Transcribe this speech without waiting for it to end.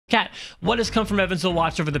Kat, what has come from Evansville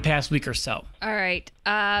Watch over the past week or so? All right.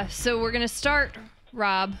 So we're going to start,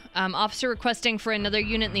 Rob. Officer requesting for another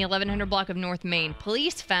unit in the 1100 block of North Main.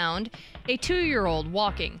 Police found a 2-year-old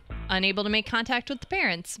walking, unable to make contact with the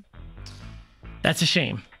parents. That's a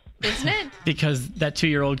shame. Isn't it? Because that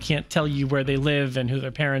 2-year-old can't tell you where they live and who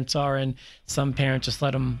their parents are, and some parents just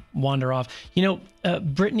let them wander off. You know,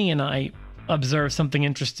 Brittany and I observed something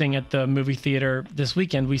interesting at the movie theater this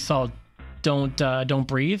weekend. We saw Don't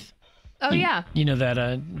Breathe. Oh, yeah. You know that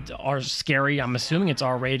are scary, I'm assuming it's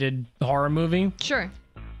R-rated horror movie. Sure.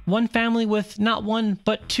 One family with not one,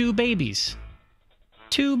 but 2 babies.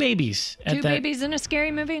 2 babies. Two babies in a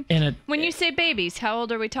scary movie? When you say babies, how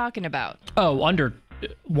old are we talking about? Oh, under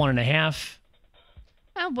 1.5.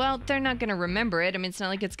 Oh, well, they're not going to remember it. I mean, it's not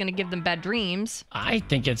like it's going to give them bad dreams. I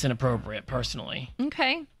think it's inappropriate, personally.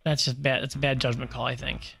 Okay. That's just bad. It's a bad judgment call, I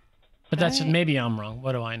think. But that's just, maybe I'm wrong.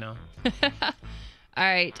 What do I know? All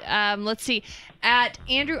right. Let's see. At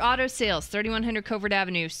Andrew Auto Sales, 3100 Covert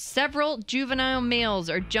Avenue, several juvenile males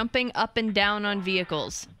are jumping up and down on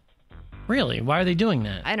vehicles. Really? Why are they doing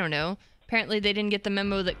that? I don't know. Apparently, they didn't get the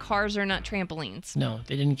memo that cars are not trampolines. No,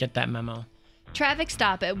 they didn't get that memo. Traffic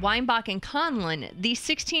stop at Weinbach and Conlin. The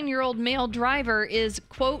 16-year-old male driver is,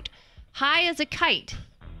 quote, high as a kite,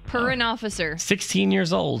 per an officer. 16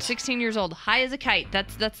 years old. 16 years old. High as a kite.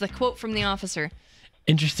 That's the quote from the officer.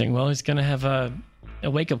 Interesting. Well, he's going to have a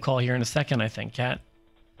wake-up call here in a second, I think, Kat.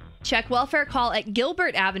 Check welfare call at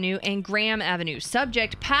Gilbert Avenue and Graham Avenue.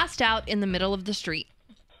 Subject passed out in the middle of the street.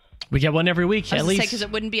 We get one every week, at least. Because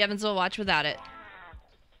it wouldn't be Evansville Watch without it.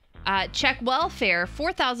 Check welfare,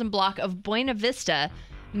 4000 block of Buena Vista.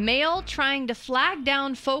 Male trying to flag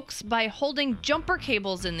down folks by holding jumper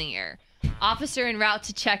cables in the air. Officer en route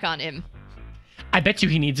to check on him. I bet you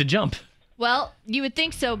he needs a jump. Well, you would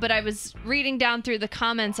think so, but I was reading down through the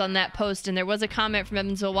comments on that post, and there was a comment from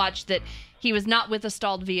Evansville Watch that he was not with a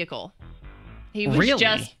stalled vehicle. He was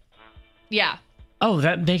just... Yeah. Oh,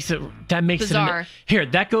 that makes it bizarre. Here,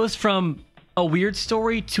 that goes from a weird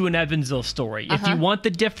story to an Evansville story. If you want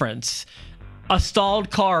the difference, a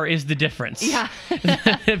stalled car is the difference. Yeah.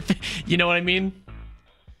 You know what I mean?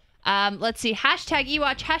 Let's see. Hashtag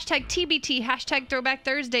eWatch, hashtag TBT, hashtag Throwback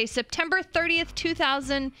Thursday, September 30th,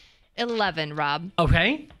 2011, Rob.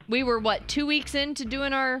 Okay. We were, 2 weeks into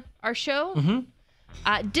doing our show? Mm-hmm.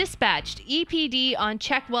 Dispatched EPD on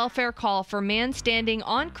check welfare call for man standing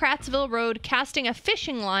on Crattsville Road casting a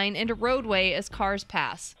fishing line into roadway as cars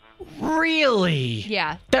pass. Really?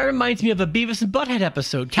 Yeah. That reminds me of a Beavis and Butthead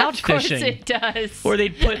episode, couch fishing. Of course it does. Where they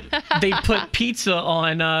put pizza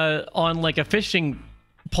on like a fishing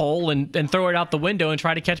pole and throw it out the window and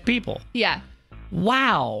try to catch people. Yeah.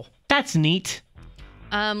 Wow. That's neat.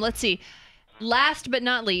 Let's see. Last but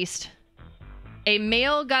not least, a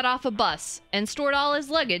male got off a bus and stored all his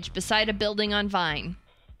luggage beside a building on Vine.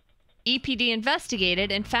 EPD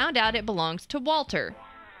investigated and found out it belongs to Walter.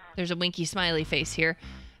 There's a winky smiley face here.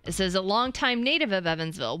 It says, a longtime native of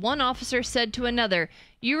Evansville. One officer said to another,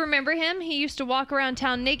 "You remember him? He used to walk around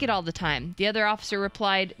town naked all the time." The other officer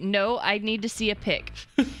replied, "No, I'd need to see a pic."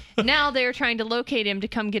 Now they are trying to locate him to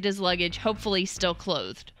come get his luggage, hopefully still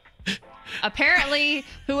clothed. Apparently,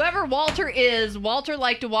 whoever Walter is, Walter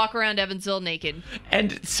liked to walk around Evansville naked.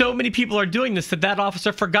 And so many people are doing this that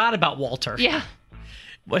officer forgot about Walter. Yeah.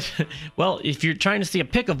 Well, if you're trying to see a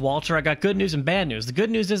pic of Walter, I got good news and bad news. The good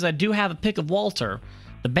news is I do have a pic of Walter.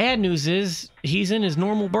 The bad news is he's in his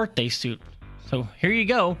normal birthday suit. So here you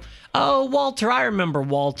go. Oh, Walter, I remember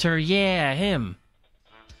Walter. Yeah, him.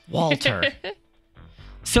 Walter.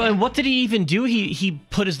 So, and what did he even do? He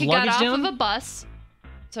put his luggage down? He got off of a bus.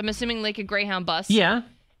 So I'm assuming like a Greyhound bus. Yeah.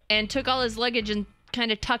 And took all his luggage and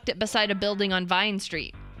kind of tucked it beside a building on Vine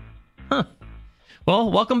Street. Huh.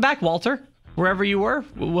 Well, welcome back, Walter. Wherever you were,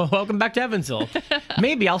 welcome back to Evansville.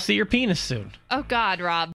 Maybe I'll see your penis soon. Oh, God, Rob.